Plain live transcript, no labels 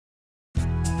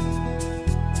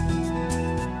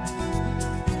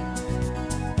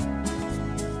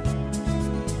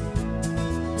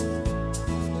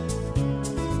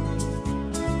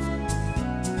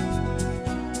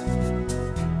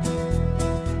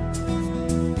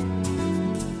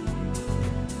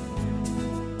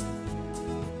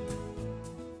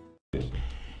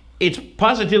It's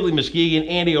Positively Muskegon,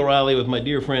 Andy O'Reilly with my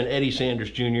dear friend Eddie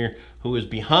Sanders Jr., who is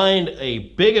behind a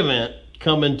big event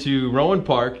coming to Rowan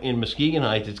Park in Muskegon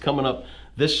Heights. It's coming up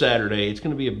this Saturday. It's going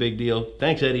to be a big deal.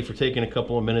 Thanks, Eddie, for taking a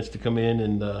couple of minutes to come in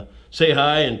and say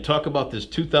hi and talk about this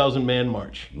 2,000-man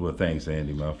march. Well, thanks,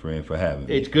 Andy, my friend, for having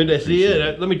me. It's good to see you.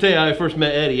 Let me tell you how I first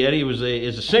met Eddie. Eddie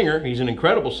is a singer. He's an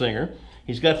incredible singer.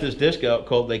 He's got this disc out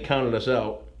called They Counted Us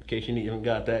Out, in case you haven't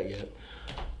got that yet.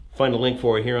 Find a link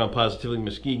for it here on Positively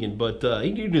Muskegon. But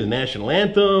you do the national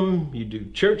anthem, you do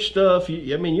church stuff.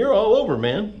 I mean, you're all over,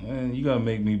 man. Man, you're going to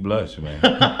make me blush, man.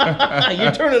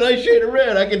 You turn a nice shade of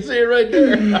red. I can see it right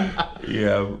there.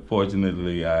 Yeah,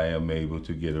 fortunately, I am able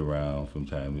to get around from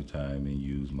time to time and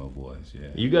use my voice, yeah.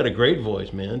 You got a great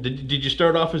voice, man. Did you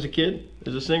start off as a kid,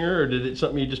 as a singer, or did it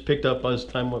something you just picked up as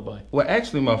time went by? Well,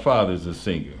 actually, my father's a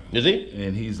singer. Is he?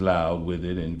 And he's loud with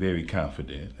it and very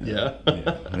confident. Yeah.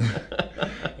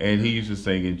 And he used to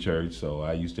sing in church, so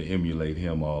I used to emulate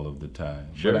him all of the time.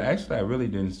 Sure. But actually, I really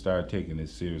didn't start taking it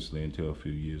seriously until a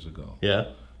few years ago. Yeah?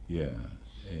 Yeah.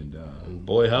 And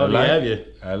boy, how do I have you?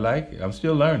 I like it. I'm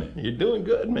still learning. You're doing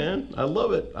good, man. I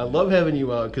love it. I love having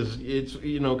you out because it's,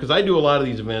 because I do a lot of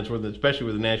these events, especially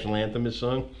where the national anthem is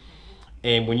sung.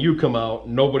 And when you come out,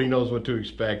 nobody knows what to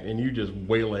expect, and you just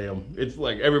waylay them. It's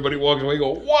like everybody walks away and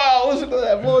go, wow, listen to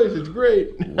that voice. It's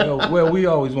great. Well, we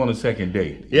always want a second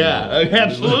date. Yeah,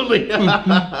 absolutely.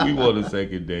 We want a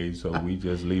second date, so we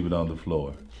just leave it on the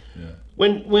floor. Yeah.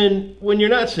 When you're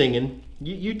not singing,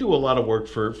 you do a lot of work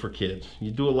for kids.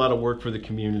 You do a lot of work for the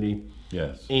community.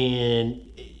 Yes. And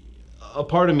a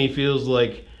part of me feels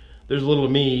like there's a little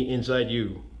of me inside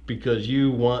you because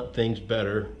you want things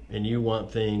better and you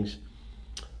want things...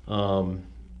 I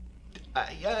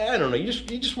don't know. You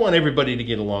just want everybody to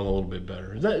get along a little bit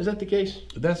better. Is that the case?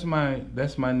 That's my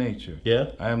nature. Yeah.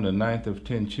 I am the 9th of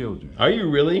 10 children. Are you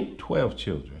really? 12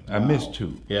 children. Wow. I missed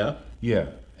 2. Yeah. Yeah.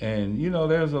 And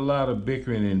there's a lot of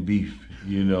bickering and beef,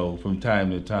 from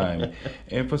time to time.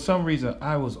 And for some reason,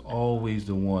 I was always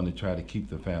the one to try to keep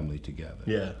the family together.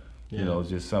 Yeah. It's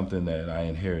just something that I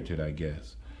inherited, I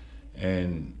guess.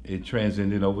 And it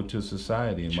transcended over to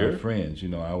society and Sure. my friends.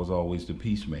 I was always the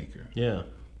peacemaker. Yeah.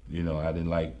 I didn't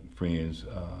like friends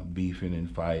beefing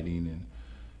and fighting,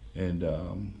 and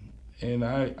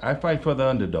I fight for the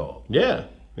underdog. Yeah.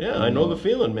 Yeah. I know the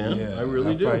feeling, man. Yeah, I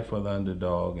really do. I fight for the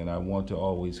underdog, and I want to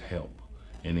always help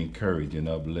and encourage and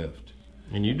uplift.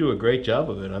 And you do a great job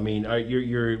of it. I mean,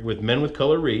 you're with Men with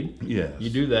Color Read. Yes. You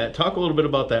do that. Talk a little bit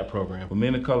about that program. Well,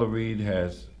 Men of Color Read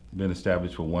has been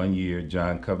established for 1 year.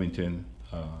 John Covington,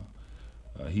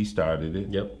 he started it.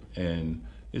 Yep. And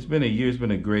it's been a year. It's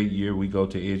been a great year. We go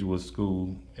to Edgewood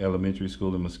School, elementary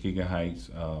school in Muskegon Heights,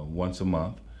 once a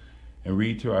month, and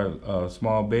read to our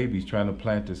small babies, trying to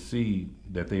plant a seed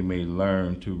that they may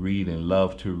learn to read and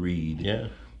love to read. Yeah.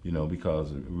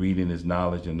 Because reading is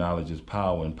knowledge and knowledge is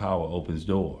power, and power opens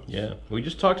doors. Yeah. We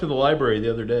just talked to the library the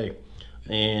other day.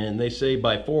 And they say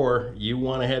by 4, you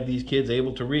want to have these kids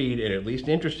able to read and at least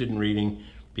interested in reading,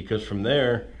 because from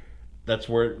there, that's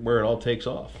where it all takes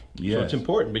off. Yes. So it's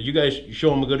important. But you guys show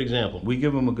them a good example. We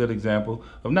give them a good example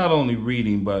of not only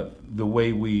reading, but the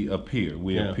way we appear.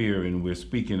 We appear and we're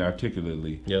speaking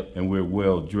articulately. Yep. And we're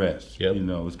well dressed. Yep.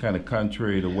 It's kind of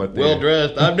contrary to what they're... Well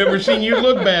dressed. I've never seen you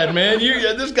look bad, man.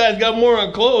 This guy's got more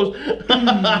on clothes.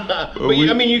 But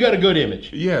you got a good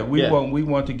image. Yeah, we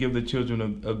want to give the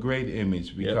children a great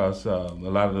image, because a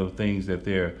lot of the things that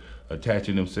they're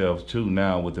attaching themselves to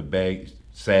now with the bag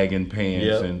sagging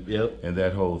pants and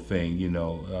that whole thing,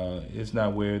 it's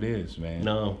not where it is, man.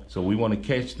 No. So we want to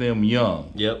catch them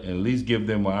young. Yep. And at least give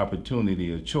them an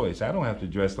opportunity, a choice. I don't have to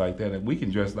dress like that. We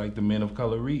can dress like the Men of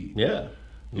Color Read. Yeah.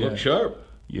 Look sharp.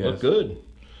 Yes. Look good.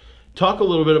 Talk a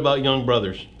little bit about Young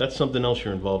Brothers. That's something else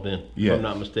you're involved in, yes. if I'm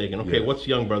not mistaken. Okay, what's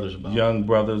Young Brothers about? Young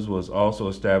Brothers was also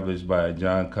established by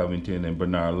John Covington and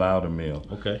Bernard Loudermill.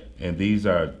 Okay. And these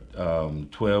are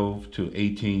 12 to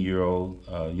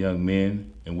 18-year-old young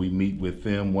men, and we meet with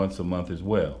them once a month as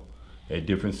well at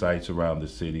different sites around the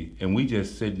city. And we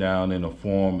just sit down in a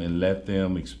forum and let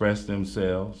them express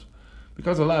themselves.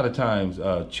 Because a lot of times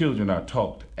children are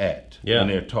talked at and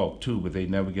they're talked to, but they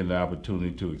never get an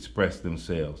opportunity to express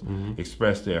themselves,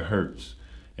 express their hurts,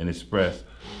 and express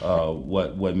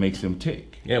what makes them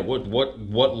tick. Yeah,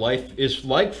 what life is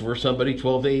like for somebody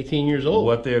 12 to 18 years old.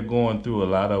 What they're going through, a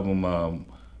lot of them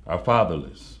are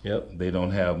fatherless. Yep. They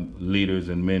don't have leaders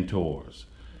and mentors.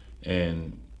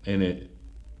 And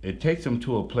it takes them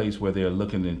to a place where they're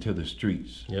looking into the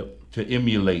streets to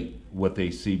emulate what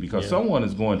they see, because someone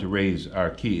is going to raise our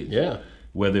kids,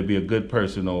 whether it be a good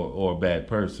person or a bad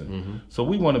person. So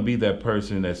we want to be that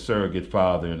person, that surrogate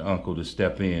father and uncle, to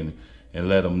step in and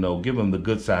let them know, give them the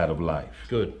good side of life.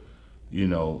 Good. You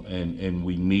know, and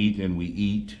we meet and we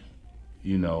eat,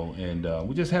 you know, and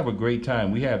we just have a great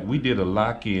time. We did a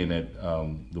lock-in at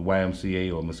the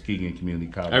YMCA, or Muskegon Community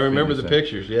College. I remember the Fitness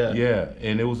Center. pictures, yeah. Yeah,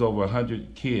 and it was over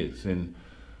 100 kids, and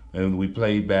we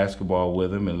played basketball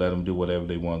with them and let them do whatever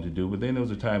they wanted to do. But then it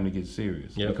was a time to get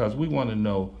serious, because we want to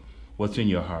know what's in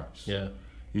your hearts. Yeah.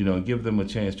 You know, and give them a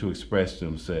chance to express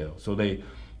themselves. So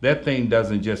that thing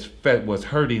doesn't just what's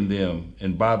hurting them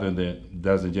and bothering them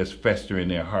doesn't just fester in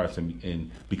their hearts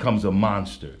and becomes a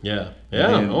monster. Yeah. And Yeah.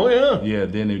 then, Oh yeah. Yeah.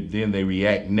 Then they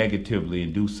react negatively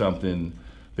and do something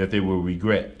that they will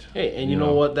regret. Hey, and you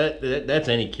know what? That's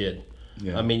any kid.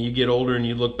 Yeah. I mean, you get older and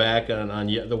you look back on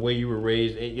the way you were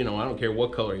raised. You know, I don't care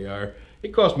what color you are.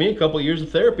 It cost me a couple of years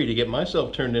of therapy to get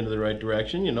myself turned into the right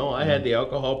direction. You know, I had the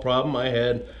alcohol problem. I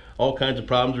had all kinds of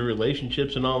problems with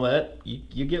relationships and all that.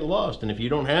 You get lost, and if you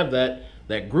don't have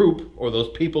that group or those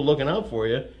people looking out for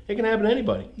you, it can happen to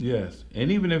anybody. Yes,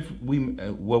 and even if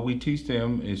what we teach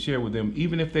them and share with them,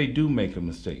 even if they do make a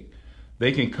mistake,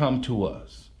 they can come to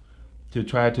us to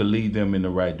try to lead them in the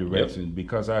right direction.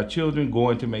 Because our children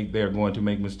they're going to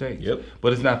make mistakes.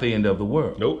 But it's not the end of the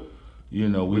world. Nope. You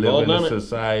know, we live in a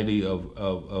society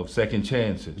of second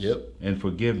chances and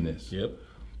forgiveness.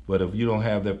 But if you don't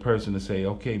have that person to say,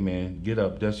 okay, man, get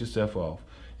up, dust yourself off,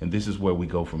 and this is where we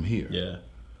go from here. Yeah.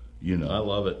 You know. I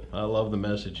love it. I love the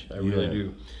message. I really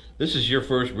do. This is your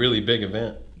first really big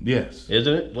event. Yes.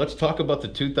 Isn't it? Let's talk about the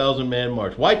 2,000 man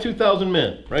march. Why 2,000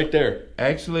 men? Right there.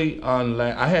 Actually,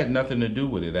 I had nothing to do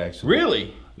with it, actually.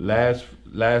 Really?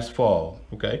 Last fall,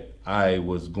 okay, I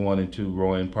was going into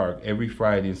Rowan Park every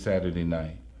Friday and Saturday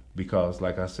night because,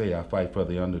 like I say, I fight for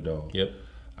the underdog.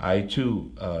 I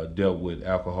too dealt with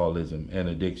alcoholism and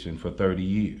addiction for 30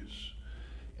 years,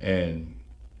 and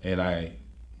I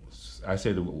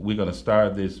said we're going to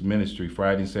start this ministry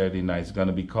Friday and Saturday night. It's going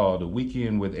to be called A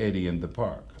Weekend with Eddie in the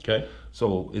Park. Okay.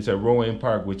 So it's at Rowan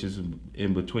Park, which is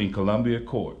in between Columbia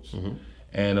Courts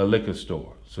and a liquor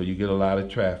store. So you get a lot of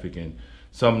traffic, and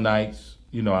some nights,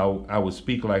 you know, I would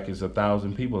speak like it's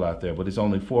 1,000 people out there, but it's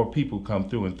only 4 people come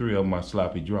through, and 3 of them are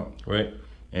sloppy drunk. Right.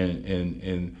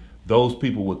 And those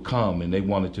people would come, and they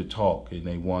wanted to talk, and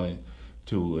they wanted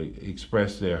to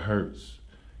express their hurts,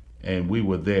 and we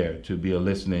were there to be a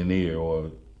listening ear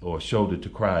or shoulder to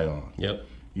cry on.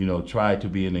 You know, try to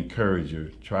be an encourager,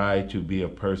 try to be a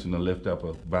person to lift up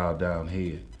a bowed down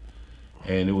head,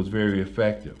 and it was very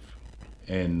effective.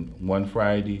 And one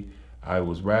Friday, I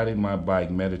was riding my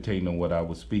bike, meditating on what I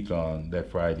would speak on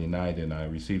that Friday night, and I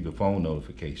received a phone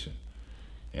notification.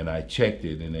 And I checked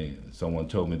it, and someone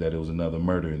told me that it was another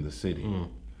murder in the city.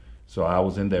 So I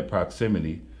was in that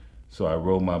proximity, so I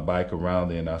rode my bike around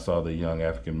there, and I saw the young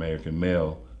African-American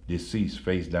male deceased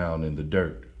face down in the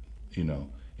dirt, you know,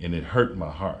 and it hurt my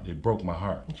heart. It broke my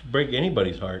heart. It should break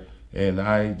anybody's heart. And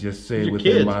I just said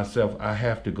within myself, I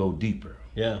have to go deeper.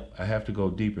 I have to go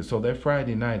deeper. So that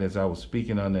Friday night, as I was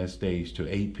speaking on that stage to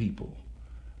 8 people,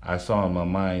 I saw in my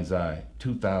mind's eye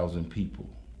 2,000 people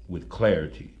with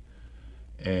clarity.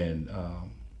 And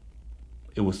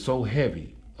it was so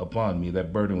heavy upon me,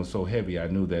 that burden was so heavy, I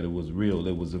knew that it was real,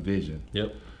 it was a vision.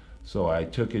 So I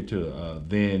took it to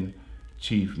then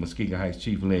Chief, Muskegon Heights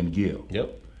Chief Lynn Gill.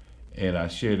 And I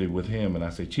shared it with him, and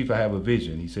I said, Chief, I have a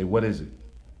vision. He said, what is it?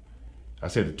 I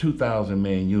said, the 2,000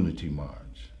 man unity march.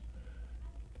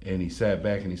 And he sat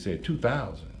back and he said,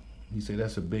 2,000. He said,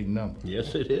 that's a big number.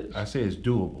 Yes, it is. I said, it's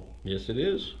doable. Yes, it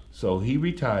is. So he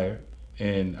retired,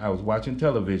 and I was watching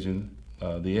television,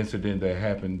 the incident that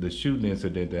happened, the shooting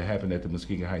incident that happened at the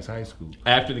Muskegon Heights High School.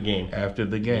 After the game. After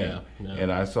the game. And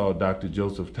I saw Dr.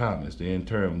 Joseph Thomas, the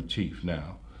interim chief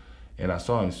now. And I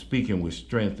saw him speaking with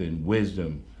strength and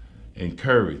wisdom and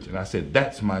courage. And I said,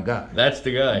 that's my guy. That's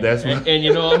the guy. That's my and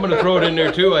you know, I'm going to throw it in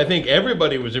there too. I think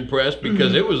everybody was impressed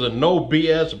because it was a no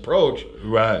BS approach.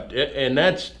 Right. And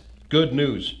that's good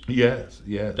news. Yes,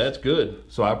 yes. That's good.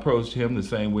 So I approached him the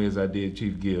same way as I did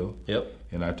Chief Gill.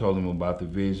 And I told him about the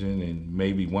vision, and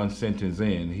maybe one sentence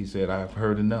in, he said, I've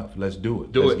heard enough. Let's do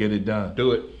it. Let's get it done.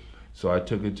 Do it. So I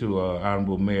took it to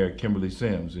Honorable Mayor Kimberly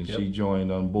Sims, and she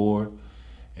joined on board.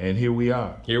 And here we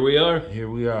are. Here we are. Here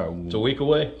we are. It's a week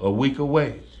away. A week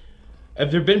away.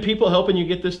 Have there been people helping you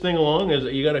get this thing along? Is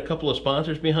it, you got a couple of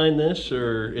sponsors behind this,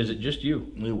 or is it just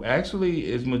you? Actually,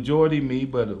 it's majority me,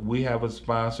 but we have a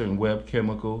sponsor in Webb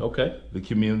Chemical. The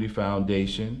Community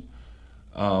Foundation.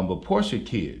 But Portia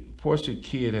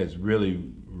Kidd has really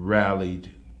rallied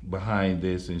behind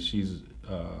this, and she's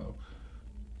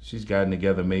gotten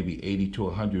together maybe 80 to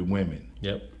 100 women.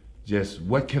 Just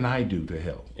what can I do to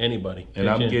help? Anybody. And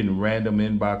I'm getting random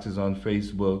inboxes on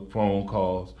Facebook, phone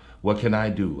calls. What can I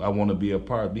do? I want to be a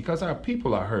part, because our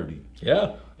people are hurting.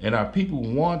 Yeah. And our people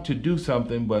want to do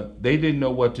something, but they didn't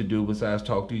know what to do besides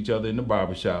talk to each other in the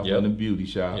barbershop, in the beauty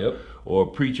shop, or a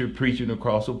preacher preaching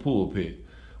across a pulpit.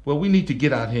 Well, we need to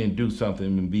get out here and do something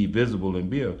and be visible and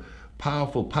be a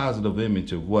powerful, positive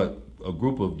image of what a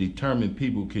group of determined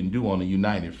people can do on a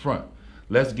united front.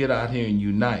 Let's get out here and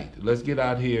unite. Let's get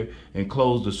out here and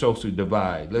close the social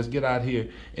divide. Let's get out here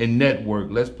and network.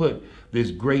 Let's put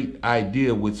this great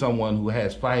idea with someone who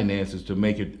has finances to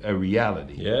make it a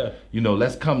reality. Yeah. You know,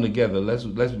 let's come together. Let's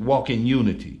walk in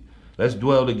unity. Let's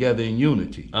dwell together in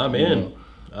unity. I'm in.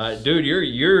 Dude,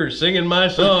 you're singing my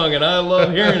song, and I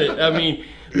love hearing it. I mean,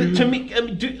 to me,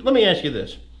 dude, let me ask you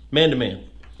this, man to man.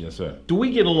 Yes, sir. Do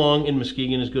we get along in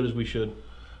Muskegon as good as we should?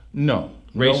 No.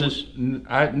 Racist?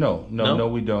 No,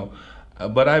 we don't.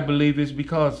 But I believe it's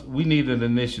because we need an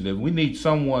initiative. We need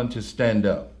someone to stand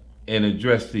up and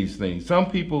address these things. Some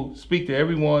people speak to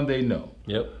everyone they know.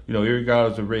 Yep. You know,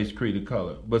 regardless of race, creed, or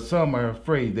color. But some are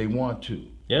afraid. They want to.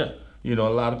 Yeah. You know,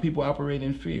 a lot of people operate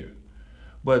in fear.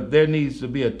 But there needs to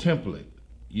be a template.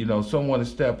 You know, someone to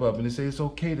step up and to say it's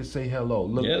okay to say hello.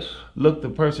 Look the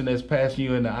person that's passing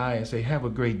you in the eye and say, have a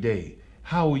great day.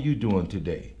 How are you doing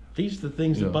today? These are the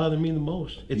things that bother me the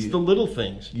most. It's the little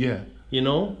things. Yeah. You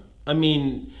know? I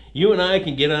mean, you and I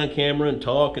can get on camera and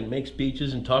talk and make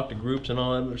speeches and talk to groups and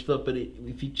all that other stuff, but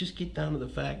if you just get down to the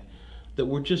fact that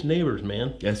we're just neighbors,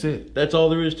 man. That's it. That's all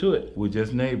there is to it. We're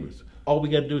just neighbors. All we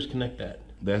got to do is connect that.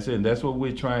 That's it. That's what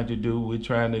we're trying to do. We're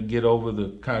trying to get over the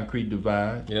concrete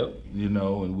divide. Yep. You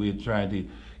know, and we're trying to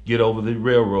get over the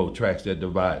railroad tracks that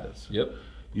divide us. Yep.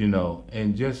 You know,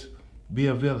 and just be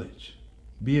a village,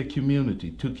 be a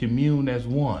community, to commune as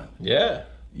one. Yeah.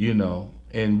 You know,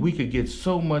 and we could get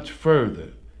so much further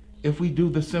if we do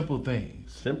the simple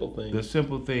things. Simple things. The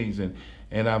simple things.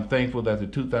 And I'm thankful that the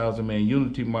 2,000 Man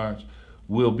Unity March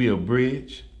will be a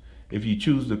bridge. If you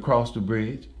choose to cross the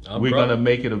bridge, we're going to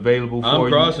make it available for you.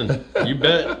 I'm crossing. You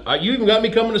bet. You even got me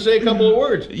coming to say a couple of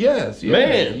words. Yes.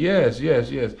 Man. Yes.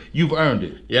 You've earned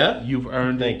it. Yeah? You've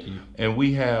earned it. Thank you. And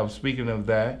we have, speaking of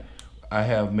that, I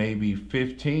have maybe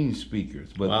 15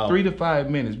 speakers, but 3 to 5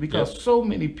 minutes, because so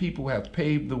many people have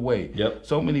paved the way. Yep.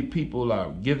 So many people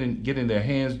are getting their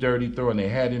hands dirty, throwing their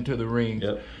hat into the ring,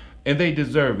 yep. and they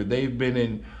deserve it. They've been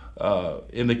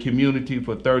in the community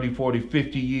for 30, 40,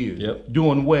 50 years, yep.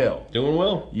 doing well. Doing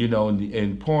well. You know,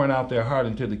 and pouring out their heart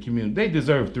into the community. They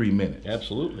deserve 3 minutes.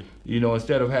 Absolutely. You know,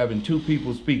 instead of having 2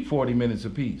 people speak 40 minutes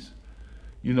apiece.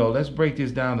 You know, let's break this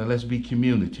down and let's be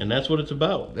community. And that's what it's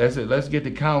about. That's it. Let's get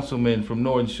the councilman from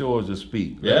Northern Shores to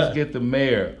speak. Yeah. Let's get the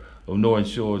mayor of Northern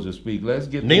Shores to speak. Let's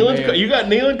get Nealon's. You got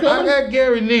Nealon coming? I got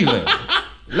Gary Nealon.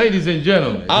 Ladies and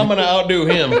gentlemen. I'm going to outdo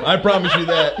him. I promise you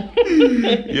that.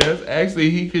 Yes, actually,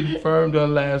 he confirmed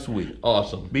on last week.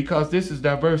 Awesome. Because this is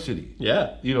diversity.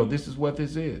 Yeah. You know, this is what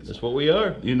this is. That's what we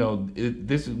are. You know,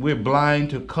 we're blind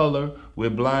to color. We're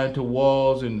blind to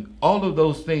walls and all of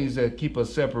those things that keep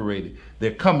us separated.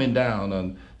 They're coming down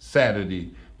on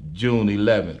Saturday, June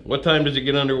 11th. What time does it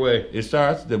get underway?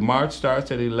 The march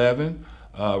starts at 11.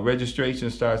 Registration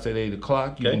starts at 8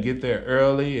 o'clock. You can get there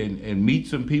early and meet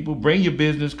some people. Bring your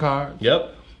business cards.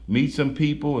 Yep. Meet some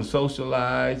people and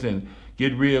socialize and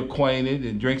get reacquainted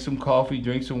and drink some coffee,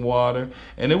 drink some water.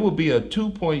 And it will be a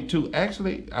 2.2.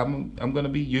 Actually, I'm going to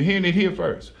be, you're hearing it here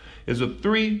first. It's a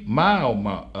 3-mile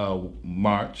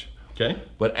march. Okay.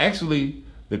 But actually,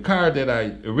 the card that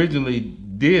I originally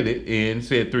did it in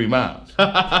said 3 miles.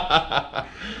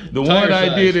 The one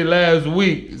I did it last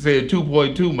week said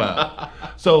 2.2 miles.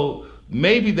 So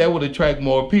maybe that would attract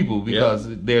more people because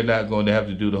they're not going to have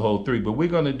to do the whole 3. But we're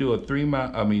going to do a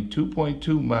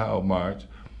 2.2 mile march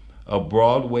of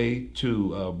Broadway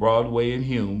to Broadway and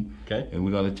Hume. Okay. And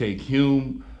we're going to take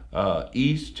Hume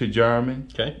east to Jarman.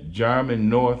 Okay. Jarman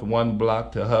north 1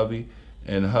 block to Hovey,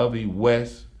 and Hovey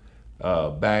west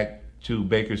back to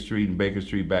Baker Street, and Baker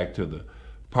Street back to the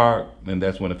park. And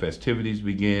that's when the festivities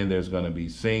begin. There's going to be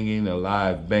singing, a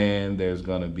live band. There's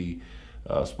going to be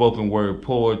spoken word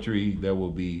poetry. There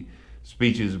will be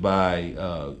speeches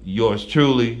by yours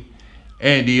truly,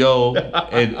 Andy O,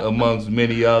 and amongst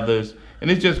many others. And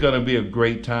it's just going to be a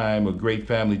great time, a great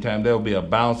family time. There will be a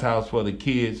bounce house for the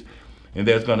kids, and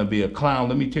there's going to be a clown.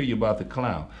 Let me tell you about the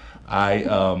clown.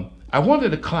 I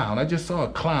wanted a clown. I just saw a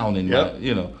clown in my,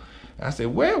 you know. I said,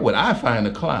 where would I find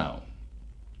a clown?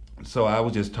 So I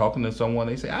was just talking to someone.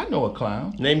 They say, I know a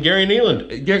clown. Named Gary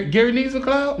Nealon. Gary needs a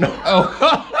clown? No.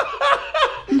 Oh.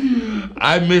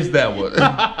 I missed that one.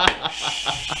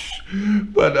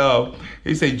 But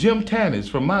he said Jim Tannis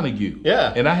from Montague.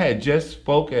 Yeah. And I had just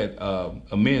spoke at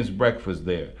a men's breakfast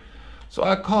there. So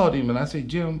I called him and I said,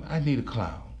 Jim, I need a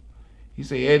clown. He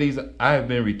said, Eddie's, I have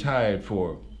been retired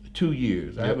for 2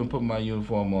 years. I haven't put my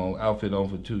uniform on, outfit on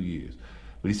for 2 years.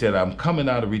 But he said, I'm coming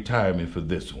out of retirement for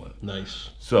this one. Nice.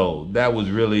 So that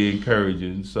was really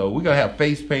encouraging. So we're going to have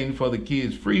face painting for the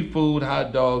kids, free food,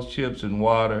 hot dogs, chips, and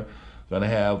water. Going to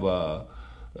have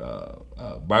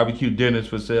barbecue dinners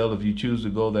for sale if you choose to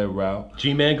go that route.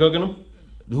 G-Man cooking them?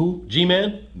 Who?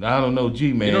 G-Man? I don't know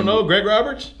G-Man. You don't know Greg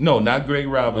Roberts? No, not Greg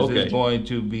Roberts. Okay. It's going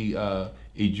to be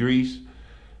Idris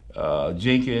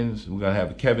Jenkins. We're going to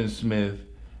have Kevin Smith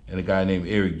and a guy named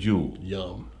Eric Jewell.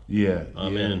 Yum. Yeah.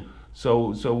 I'm in.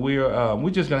 So we're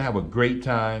just gonna have a great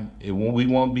time. We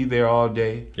won't be there all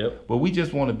day. Yep. But we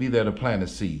just want to be there to plant a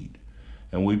seed,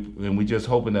 and we just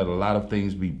hoping that a lot of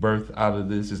things be birthed out of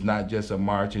this. It's not just a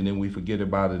march and then we forget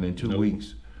about it in 2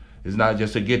 weeks. It's not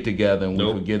just a get together and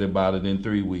we forget about it in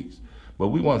 3 weeks. But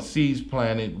we want seeds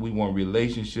planted. We want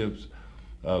relationships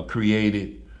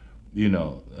created. You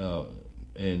know,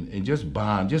 and just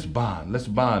bond. Let's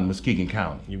bond, Muskegon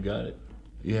County. You got it.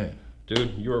 Yeah.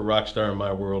 Dude, you're a rock star in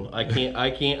my world. I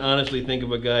can't honestly think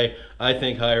of a guy I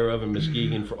think higher of in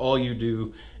Muskegon for all you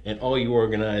do and all you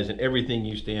organize and everything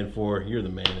you stand for. You're the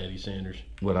man, Eddie Sanders.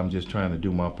 Well, I'm just trying to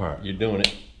do my part. You're doing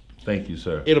it. Thank you,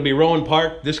 sir. It'll be Rowan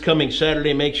Park this coming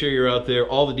Saturday. Make sure you're out there.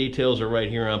 All the details are right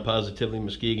here on Positively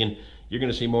Muskegon. You're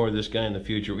going to see more of this guy in the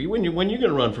future. When you going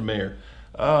to run for mayor?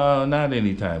 Not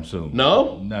anytime soon.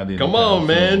 No? Not anytime Come on, soon.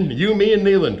 man. You, me, and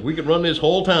Neeland. We could run this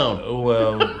whole town.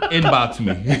 Well, inbox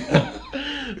me.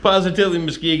 Positively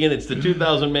Muskegon. It's the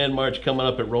 2,000-man march coming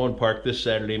up at Rowan Park this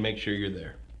Saturday. Make sure you're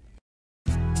there.